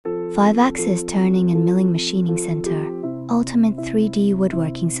5-axis turning and milling machining center, ultimate 3D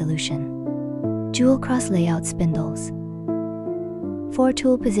woodworking solution. Dual cross layout spindles. 4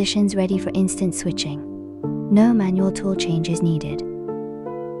 tool positions ready for instant switching. No manual tool changes needed.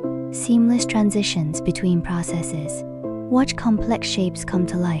 Seamless transitions between processes. Watch complex shapes come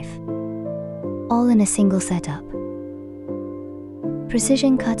to life. All in a single setup.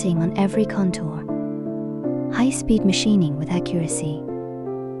 Precision cutting on every contour. High-speed machining with accuracy.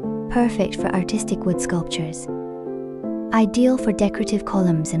 Perfect for artistic wood sculptures. Ideal for decorative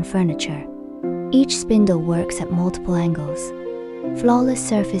columns and furniture. Each spindle works at multiple angles. Flawless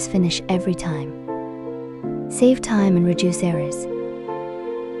surface finish every time. Save time and reduce errors.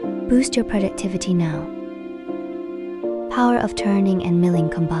 Boost your productivity now. Power of turning and milling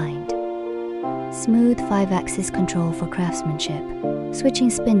combined. Smooth 5-axis control for craftsmanship. Switching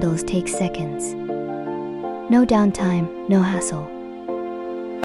spindles takes seconds. No downtime, no hassle.